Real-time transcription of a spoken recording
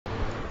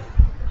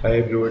Hi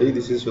everybody,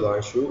 this is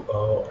Sudhanshu.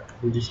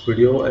 In this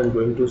video, I'm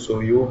going to show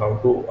you how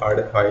to add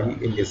a file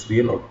in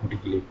SVN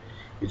automatically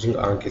using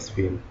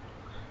AnkhSVN.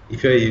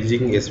 If you are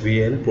using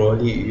SVN,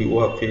 probably you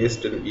have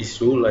faced an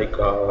issue like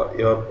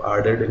you have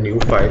added a new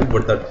file,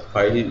 but that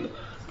file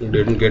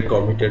didn't get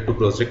committed to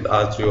project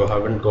as you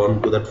haven't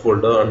gone to that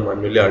folder and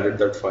manually added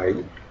that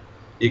file.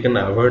 You can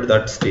avoid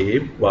that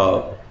step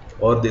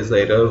or this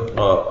error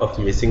of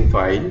missing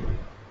file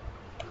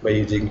by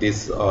using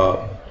this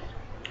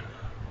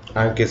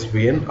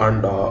AnkhSVN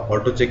and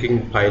auto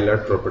checking file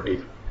at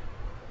property.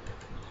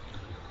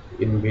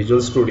 In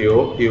Visual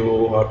Studio,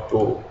 you have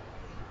to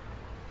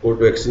go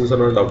to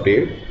extension and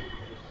update,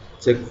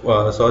 check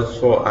search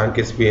for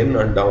AnkhSVN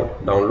and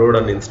download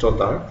and install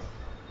that.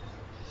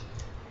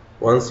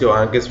 Once your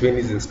AnkhSVN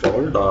is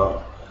installed,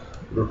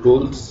 the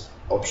tools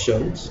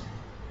options,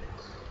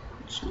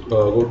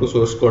 go to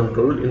source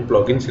control. In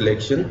plugin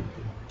selection,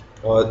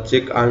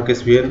 check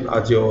AnkhSVN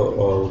as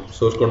your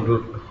source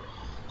control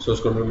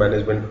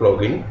management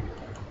plugin.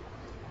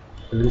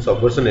 And in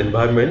Subversion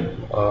environment,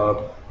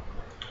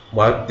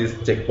 mark this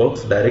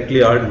checkbox,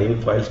 directly add new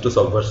files to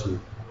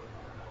Subversion.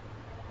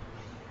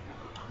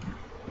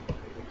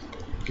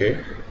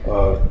 Okay,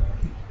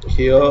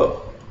 here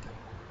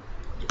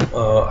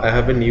I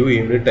have a new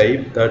unit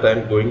type that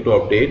I'm going to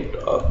update.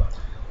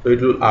 So it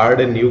will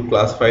add a new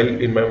class file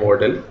in my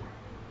model.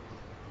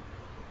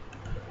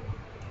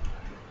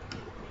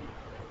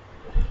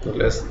 So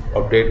let's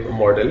update the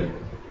model.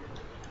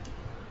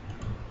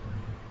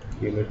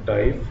 Unit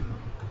type.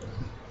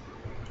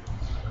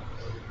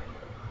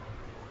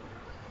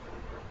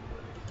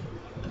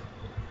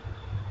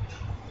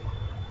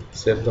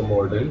 Set the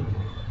model.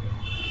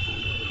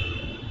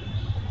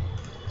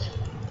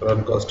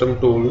 Run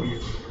custom tool.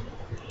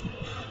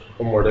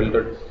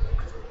 Model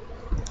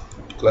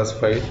class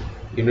file.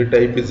 Unit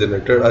type is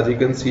generated. As you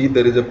can see,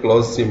 there is a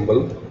plus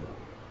symbol.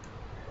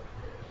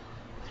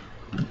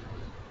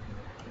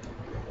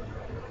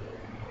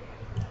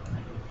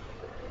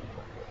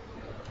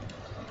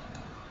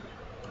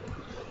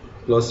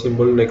 Plus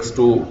symbol next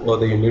to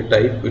the unit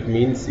type, it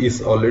means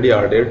is already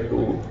added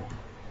to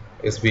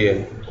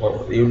SVN,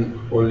 or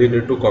you only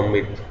need to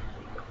commit.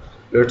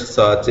 Let's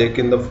check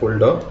in the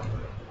folder.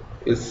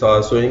 It's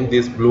showing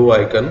this blue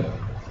icon.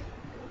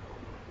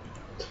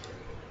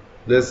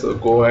 Let's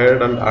go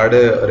ahead and add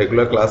a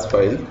regular class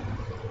file.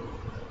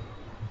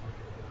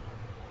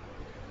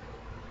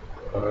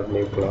 Add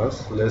new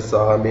class. Let's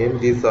name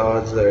this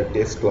as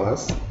test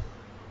class.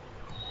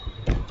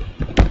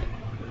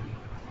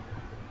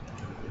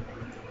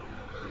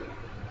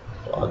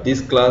 This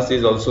class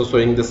is also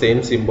showing the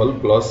same symbol,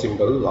 plus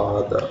symbol.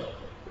 The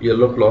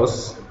yellow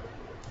plus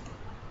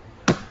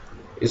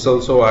is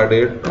also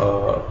added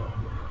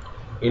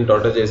in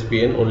Tortoise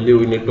SVN. Only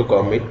we need to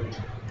commit.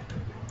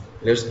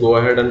 Let's go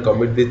ahead and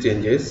commit the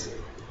changes.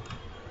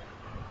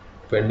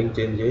 Pending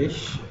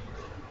changes.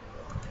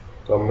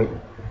 Commit.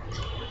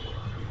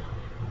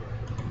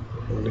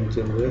 Pending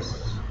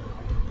changes.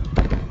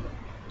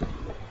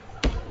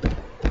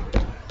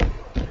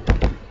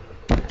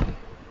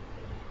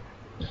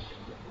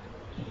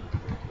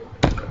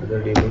 The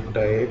unit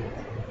type.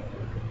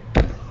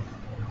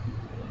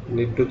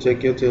 Need to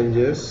check your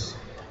changes.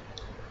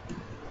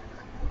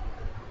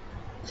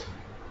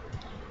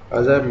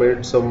 As I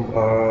made some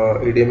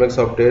EDMX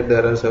update,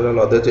 there are several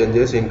other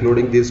changes,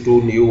 including these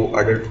two new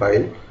added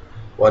file.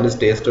 One is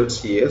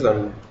test.cs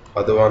and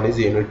other one is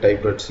unit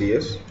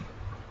type.cs.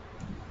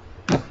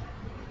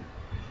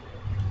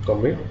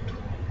 Commit.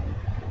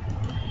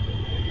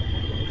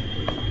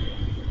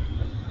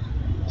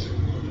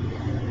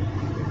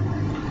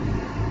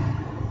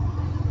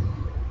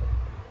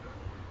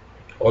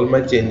 All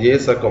my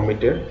changes are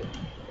committed.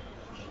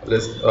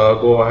 Let's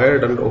go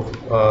ahead and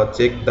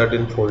check that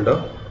in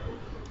folder.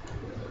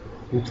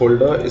 In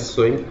folder is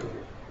showing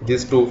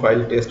these two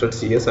file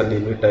test.cs and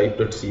unit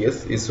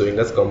type.cs is showing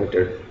as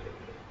committed.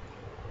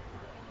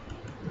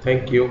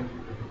 Thank you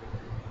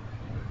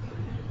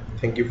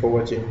for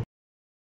watching.